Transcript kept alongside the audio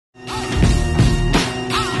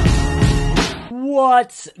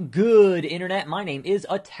What's good, Internet? My name is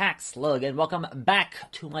attackslug, and welcome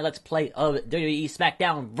back to my Let's Play of WWE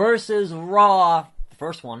SmackDown vs. Raw. The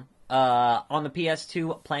first one, on the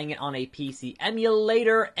PS2, playing it on a PC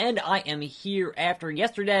emulator, and I am here after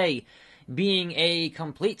yesterday being a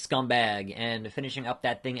complete scumbag and finishing up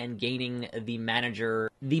that thing and gaining the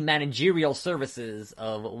managerial services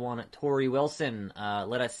of one Tori Wilson.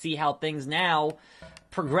 Let us see how things now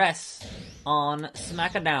progress on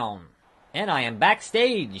SmackDown. And I am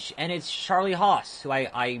backstage, and it's Charlie Haas, who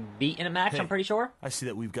I beat in a match, I'm pretty sure. I see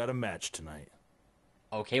that we've got a match tonight.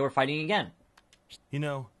 Okay, we're fighting again. You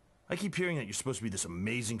know, I keep hearing that you're supposed to be this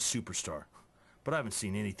amazing superstar, but I haven't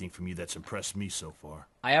seen anything from you that's impressed me so far.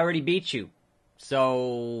 I already beat you,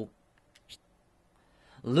 so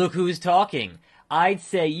look who's talking. I'd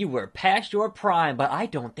say you were past your prime, but I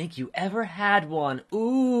don't think you ever had one.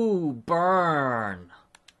 Ooh, burn.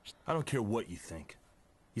 I don't care what you think.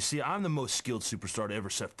 You see, I'm the most skilled superstar to ever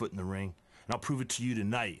set foot in the ring, and I'll prove it to you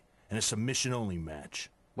tonight in a submission-only match.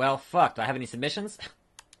 Well, fuck. Do I have any submissions?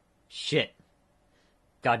 Shit.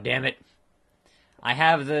 God damn it. I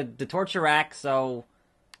have the torture rack, so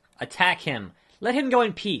attack him. Let him go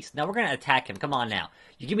in peace. Now we're gonna attack him. Come on now.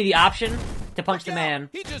 You give me the option to punch the man.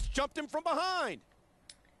 He just jumped him from behind.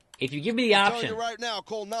 If you give me the option. I'm telling you right now,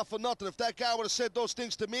 Cole, not for nothing. If that guy would have said those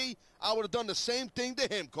things to me, I would have done the same thing to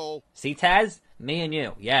him, Cole. See, Taz? Me and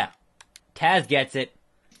you. Yeah. Taz gets it.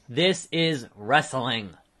 This is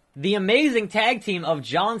wrestling. The amazing tag team of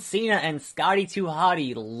John Cena and Scotty 2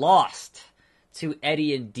 Hotty lost to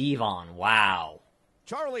Eddie and Devon. Wow.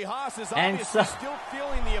 Charlie Haas is obviously still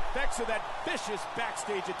feeling the effects of that vicious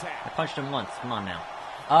backstage attack. I punched him once. Come on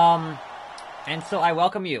now. And so I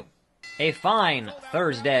welcome you. A fine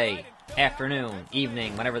Thursday afternoon,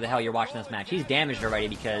 evening, whenever the hell you're watching this match. He's damaged already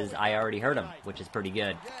because I already hurt him, which is pretty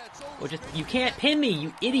good. You can't pin me,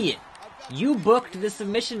 you idiot. You booked the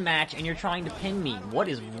submission match and you're trying to pin me. What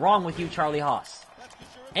is wrong with you, Charlie Haas?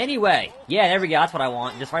 Anyway, yeah, there we go. That's what I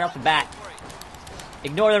want. Just right off the bat.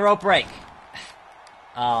 Ignore the rope break.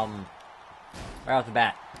 Right off the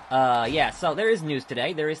bat. Yeah, so there is news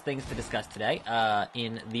today. There is things to discuss today,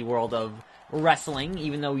 in the world of wrestling,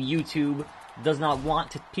 even though YouTube does not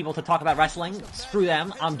want people to talk about wrestling. Screw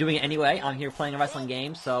them. I'm doing it anyway. I'm here playing a wrestling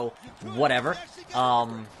game, so whatever.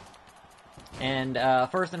 First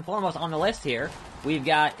and foremost on the list here, we've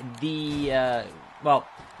got the,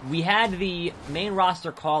 we had the main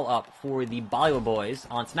roster call-up for the Bollywood Boys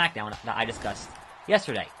on SmackDown that I discussed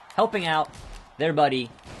yesterday, helping out their buddy,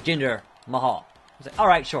 Jinder Mahal. I was like,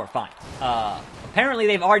 alright, sure, fine. Apparently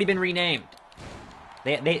they've already been renamed.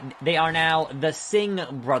 They are now the Singh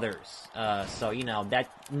Brothers. So, you know, that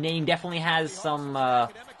name definitely has some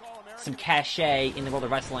cachet in the world of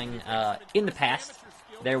wrestling. In the past,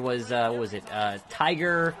 there was, what was it,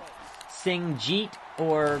 Tiger Singh Jeet,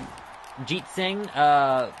 or Jeet Singh,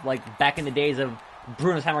 like back in the days of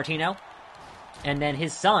Bruno Sammartino. And then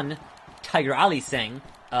his son, Tiger Ali Singh,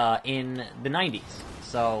 in the 90s.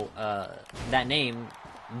 So, that name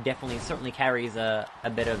definitely, certainly carries a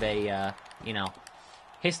bit of a, you know,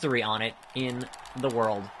 history on it in the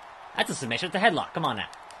world. That's a submission. It's a headlock. Come on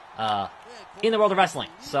now. In the world of wrestling.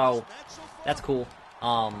 So, that's cool.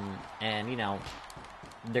 And, you know,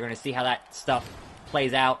 they're going to see how that stuff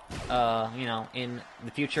plays out, you know, in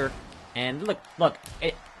the future. And look,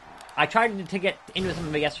 I tried to get into some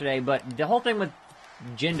of it yesterday, but the whole thing with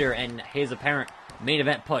Jinder and his apparent main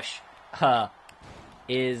event push,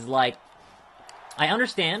 is like, I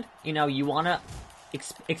understand, you know, you want to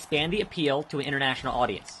expand the appeal to an international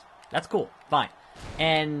audience. That's cool. Fine.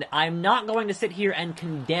 And I'm not going to sit here and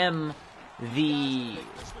condemn the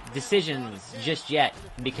decisions just yet,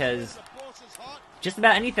 because just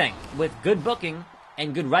about anything with good booking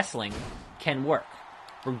and good wrestling can work.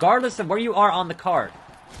 Regardless of where you are on the card,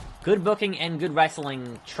 good booking and good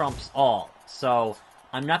wrestling trumps all. So,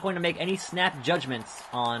 I'm not going to make any snap judgments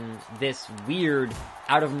on this weird,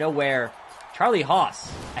 out of nowhere, Charlie Haas,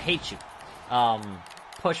 I hate you,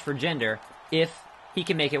 push for Jinder, if he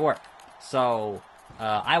can make it work. So,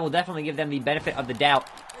 I will definitely give them the benefit of the doubt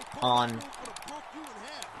on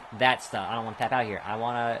that stuff. I don't want to tap out here. I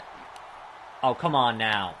want to... Oh, come on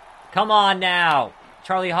now. Come on now!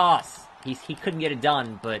 Charlie Haas. He couldn't get it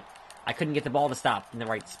done, but I couldn't get the ball to stop in the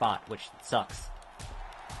right spot, which sucks.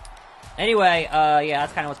 Anyway, yeah,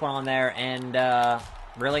 that's kind of what's going on there, and,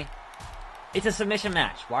 really? It's a submission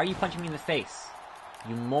match. Why are you punching me in the face?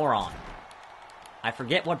 You moron. I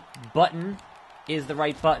forget what button is the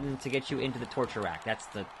right button to get you into the torture rack. That's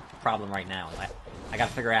the problem right now. I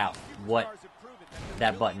gotta figure out what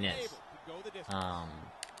that button is.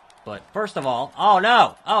 But first of all... Oh,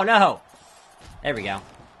 no! Oh, no! There we go.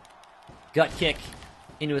 gut kick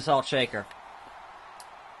into a salt shaker.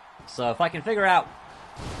 So if I can figure out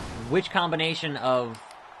which combination of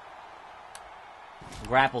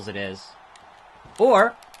grapples it is,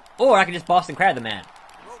 or I can just Boston Crab the man.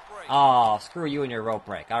 Oh, screw you and your rope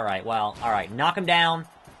break. Alright, well, alright. Knock him down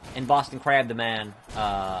and Boston Crab the man.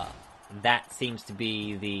 That seems to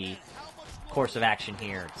be the course of action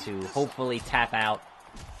here to hopefully tap out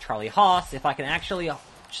Charlie Haas if I can actually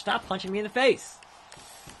stop punching me in the face.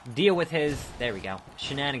 Deal with his, there we go,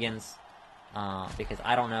 shenanigans. Because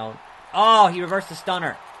I don't know. Oh, he reversed the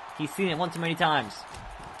stunner. He's seen it one too many times.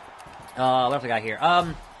 What else I got here?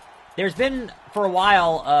 There's been, for a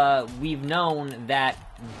while, we've known that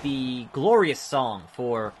the Glorious song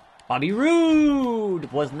for Bobby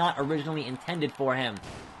Roode was not originally intended for him.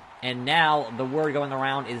 And now the word going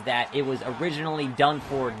around is that it was originally done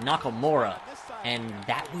for Nakamura. And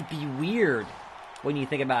that would be weird when you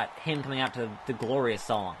think about him coming out to the Glorious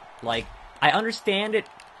song. Like, I understand it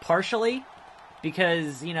partially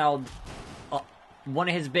because, you know, one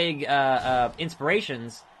of his big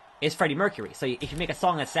inspirations is Freddie Mercury. So if you make a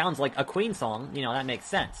song that sounds like a Queen song, you know, that makes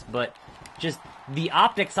sense. But just the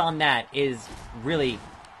optics on that is really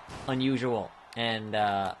unusual and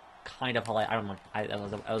kind of hilarious. I don't know.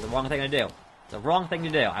 That was the wrong thing to do. It's the wrong thing to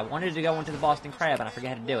do. I wanted to go into the Boston Crab and I forgot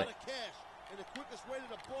how to do it.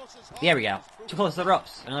 There we go. Too close to the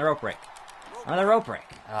ropes. Another rope break. Another rope break.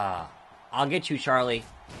 I'll get you, Charlie.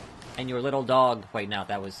 And your little dog. Wait, no,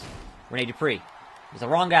 that was Rene Dupree. It was the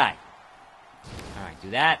wrong guy. Alright,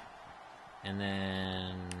 do that. And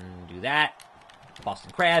then do that.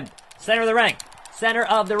 Boston Crab. Center of the ring. Center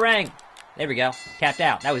of the ring. There we go. Capped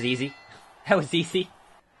out. That was easy. That was easy.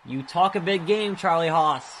 You talk a big game, Charlie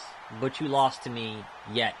Haas, but you lost to me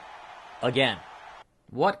yet again.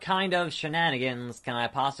 What kind of shenanigans can I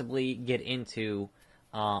possibly get into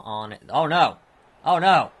on... Oh, no. Oh,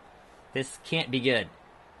 no. This can't be good.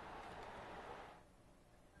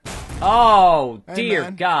 Oh, dear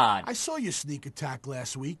man, God. I saw your sneak attack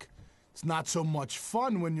last week. It's not so much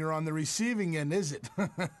fun when you're on the receiving end, is it?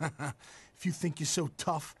 If you think you're so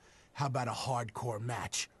tough, how about a hardcore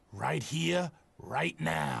match? Right here, right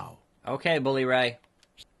now. Okay, Bully Ray.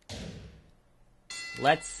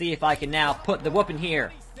 Let's see if I can now put the whooping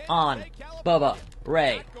here on Bubba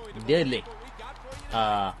Ray Dudley.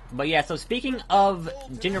 But yeah, so speaking of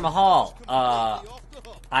Jinder Mahal,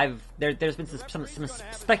 there's been some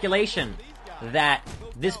speculation that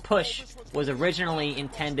this push was originally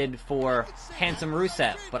intended for Handsome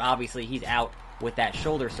Rusev, but obviously he's out with that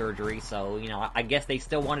shoulder surgery, so, you know, I guess they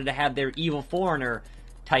still wanted to have their Evil Foreigner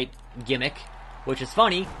type gimmick, which is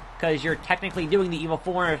funny, because you're technically doing the Evil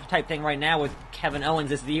Foreigner type thing right now with Kevin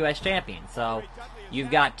Owens as the US Champion, so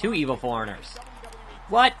you've got two Evil Foreigners.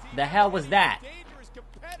 What the hell was that?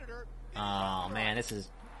 Oh, man, this is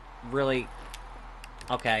really...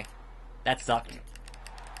 Okay. That sucked.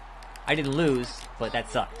 I didn't lose, but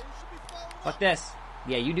that sucked. Fuck this.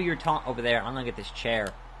 Yeah, you do your taunt over there. I'm gonna get this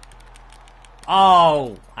chair.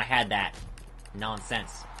 Oh! I had that.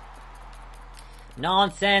 Nonsense.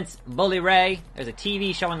 Nonsense, Bully Ray. There's a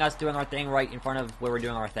TV showing us doing our thing right in front of where we're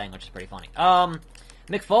doing our thing, which is pretty funny.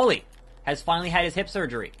 Mick Foley has finally had his hip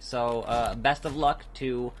surgery, so, best of luck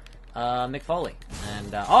to, Mick Foley.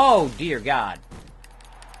 And, oh, dear God.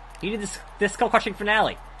 He did this skull-crushing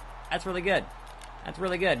finale. That's really good. That's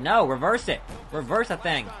really good. No, reverse it. Reverse a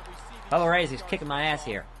thing. Bubba Ray's just kicking my ass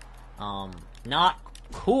here. Not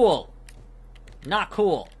cool. Not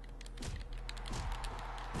cool.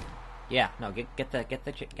 Yeah, no, get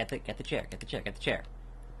the chair.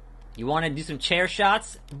 You want to do some chair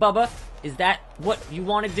shots, Bubba? Is that what you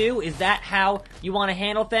want to do? Is that how you want to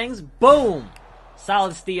handle things? Boom!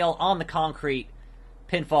 Solid steel on the concrete.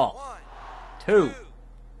 Pinfall. 2,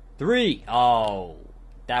 3. Oh,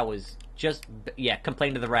 that was just, yeah,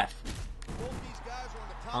 complain to the ref.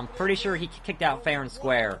 I'm pretty sure he kicked out fair and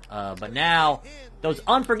square, but now, those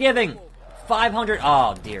unforgiving 500,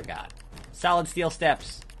 oh, dear God. Solid steel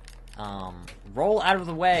steps. Roll out of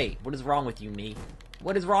the way. What is wrong with you, me?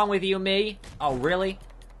 What is wrong with you, me? Oh, really?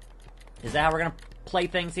 Is that how we're gonna play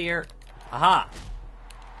things here? Aha!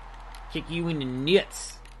 Kick you in the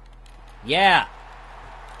nuts. Yeah!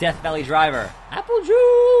 Death Valley Driver. Apple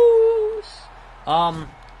juice!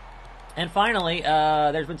 And finally,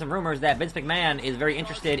 there's been some rumors that Vince McMahon is very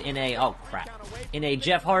interested in a, oh crap, in a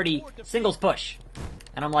Jeff Hardy singles push.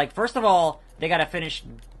 And I'm like, first of all, they gotta finish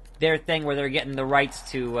their thing where they're getting the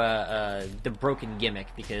rights to, the Broken gimmick,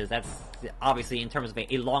 because that's, obviously, in terms of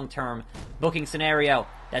a long-term booking scenario,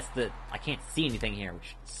 that's I can't see anything here,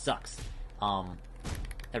 which sucks.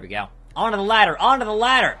 There we go. Onto the ladder, onto the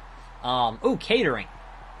ladder! Ooh, catering.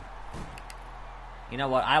 You know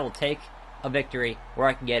what, I will take a victory where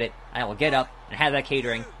I can get it. I will get up and have that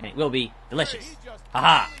catering, and it will be delicious.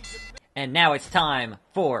 Haha! And now it's time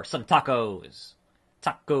for some tacos.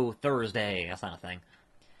 Taco Thursday. That's not a thing.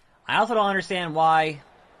 I also don't understand why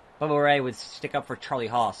Bubba Ray would stick up for Charlie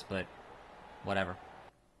Haas, but whatever.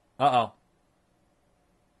 Uh-oh.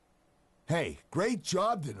 Hey, great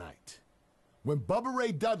job tonight. When Bubba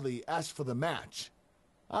Ray Dudley asked for the match,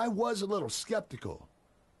 I was a little skeptical,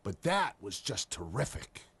 but that was just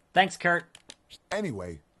terrific. Thanks, Kurt.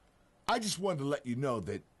 Anyway, I just wanted to let you know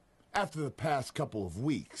that after the past couple of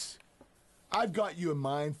weeks, I've got you in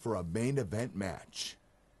mind for a main event match.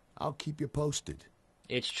 I'll keep you posted.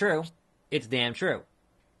 It's true. It's damn true.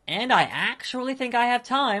 And I actually think I have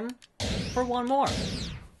time for one more.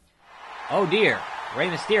 Oh dear. Rey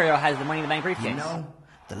Mysterio has the Money in the Bank briefcase. You know,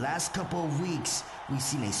 the last couple of weeks, we've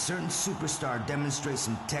seen a certain superstar demonstrate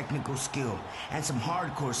some technical skill and some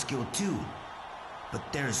hardcore skill too.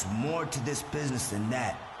 But there's more to this business than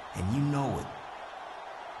that, and you know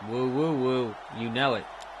it. Woo, woo, woo. You know it.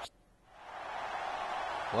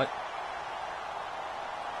 What?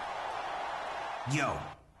 Yo,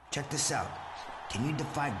 check this out. Can you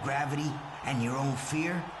defy gravity and your own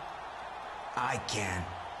fear? I can.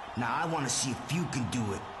 Now I want to see if you can do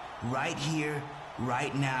it. Right here,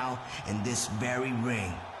 right now, in this very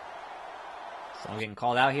ring. So I'm getting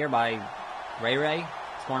called out here by Ray Ray?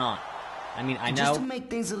 What's going on? I mean, I know... Just to make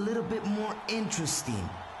things a little bit more interesting,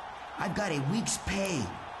 I've got a week's pay,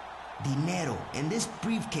 dinero, in this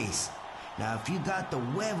briefcase. Now, if you got the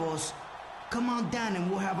huevos, come on down and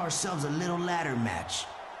we'll have ourselves a little ladder match.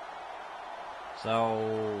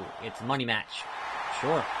 So, it's a money match.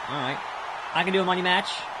 Sure, alright. I can do a money match.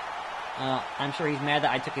 I'm sure he's mad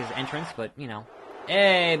that I took his entrance, but, you know.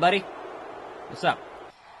 Hey, buddy. What's up?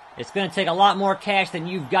 It's gonna take a lot more cash than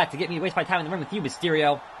you've got to get me to waste my time in the ring with you,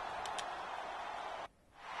 Mysterio.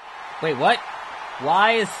 Wait, what?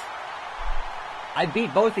 Why is... I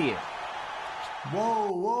beat both of you.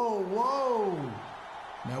 Whoa, whoa, whoa.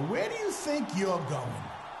 Now, where do you think you're going?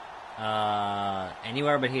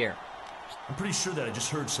 Anywhere but here. I'm pretty sure that I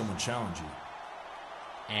just heard someone challenge you.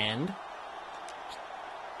 And?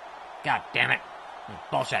 God damn it.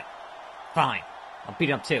 Bullshit. Fine. I'll beat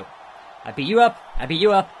him up too. I beat you up, I beat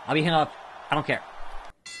you up, I'll beat him up. I don't care.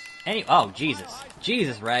 Oh, Jesus.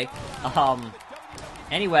 Jesus, Ray.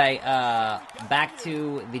 Anyway, back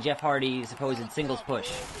to the Jeff Hardy supposed singles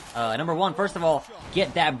push. Number one, first of all,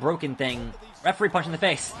 get that broken thing. Referee punch in the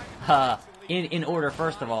face. In order,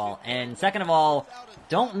 first of all. And second of all,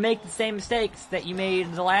 don't make the same mistakes that you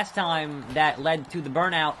made the last time that led to the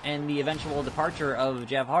burnout and the eventual departure of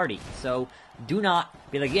Jeff Hardy. So, do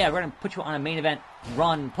not be like, yeah, we're going to put you on a main event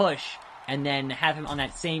run push, and then have him on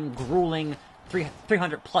that same grueling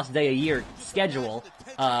 300-plus day a year schedule.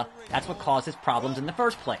 That's what caused his problems in the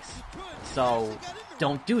first place. So,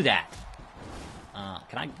 don't do that.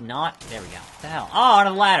 Can I not? There we go. What the hell? Oh, on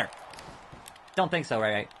the ladder! Don't think so,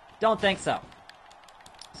 Ray. Don't think so.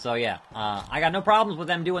 So yeah, I got no problems with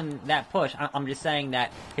them doing that push. I'm just saying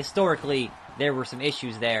that historically there were some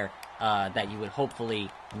issues there that you would hopefully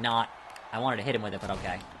not. I wanted to hit him with it, but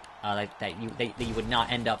okay. That you would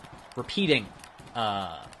not end up repeating,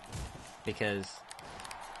 because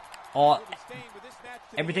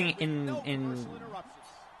everything in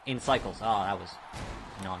cycles. Oh, that was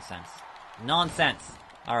nonsense. Nonsense.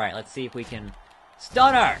 All right, let's see if we can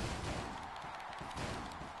stunner.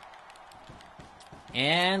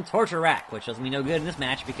 And torture rack, which does me no good in this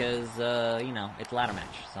match because, you know, it's a ladder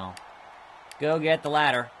match. So, go get the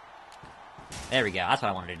ladder. There we go. That's what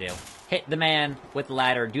I wanted to do. Hit the man with the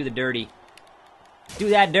ladder. Do the dirty.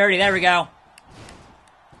 Do that dirty. There we go.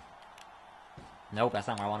 Nope, that's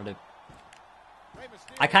not what I wanted to do.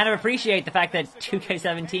 I kind of appreciate the fact that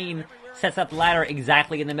 2K17 sets up the ladder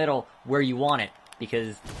exactly in the middle where you want it,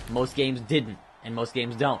 because most games didn't, and most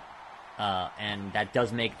games don't. And that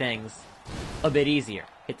does make things a bit easier.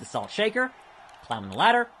 Hit the salt shaker, climbing the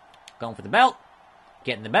ladder, going for the belt,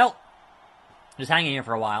 getting the belt, just hanging here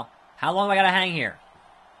for a while. How long do I gotta hang here?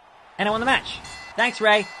 And I won the match. Thanks,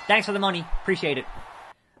 Ray. Thanks for the money. Appreciate it.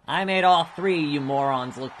 I made all three of you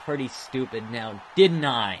morons look pretty stupid now, didn't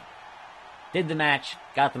I? Did the match,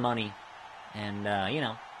 got the money, and, you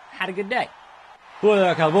know, had a good day.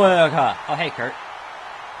 Booyaka, booyaka. Oh, hey, Kurt.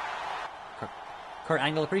 Kurt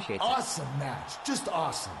Angle appreciates it. Awesome match. Just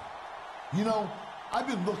awesome. You know, I've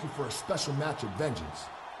been looking for a special match of vengeance,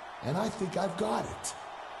 and I think I've got it.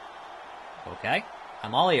 Okay.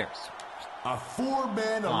 I'm all ears. A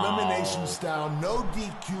four-man elimination style, no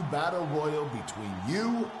DQ battle royal between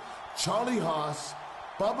you, Charlie Haas,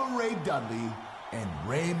 Bubba Ray Dudley, and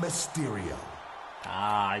Rey Mysterio.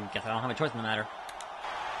 I guess I don't have a choice in the matter.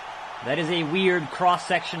 That is a weird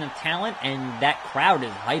cross-section of talent, and that crowd is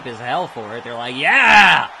hype as hell for it. They're like,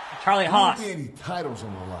 yeah! Charlie Haas. There won't be any titles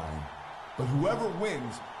on the line, but whoever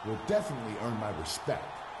wins will definitely earn my respect.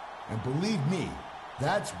 And believe me,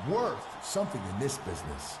 that's worth something in this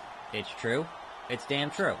business. It's true. It's damn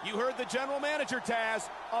true. You heard the general manager, Taz.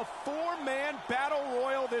 A 4-man battle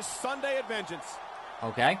royal this Sunday at Vengeance.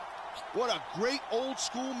 Okay. What a great old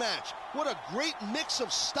school match. What a great mix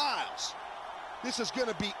of styles. This is going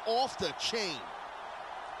to be off the chain.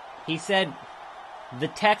 He said, the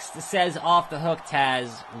text says off the hook,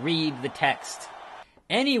 Taz. Read the text.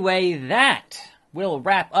 Anyway, that will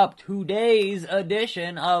wrap up today's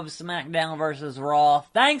edition of SmackDown vs. Raw.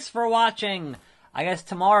 Thanks for watching. I guess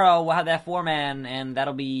tomorrow we'll have that 4-man, and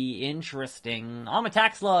that'll be interesting. I'm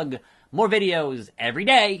attackslug. More videos every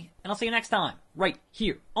day, and I'll see you next time, right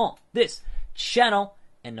here on this channel,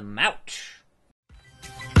 and I'm out.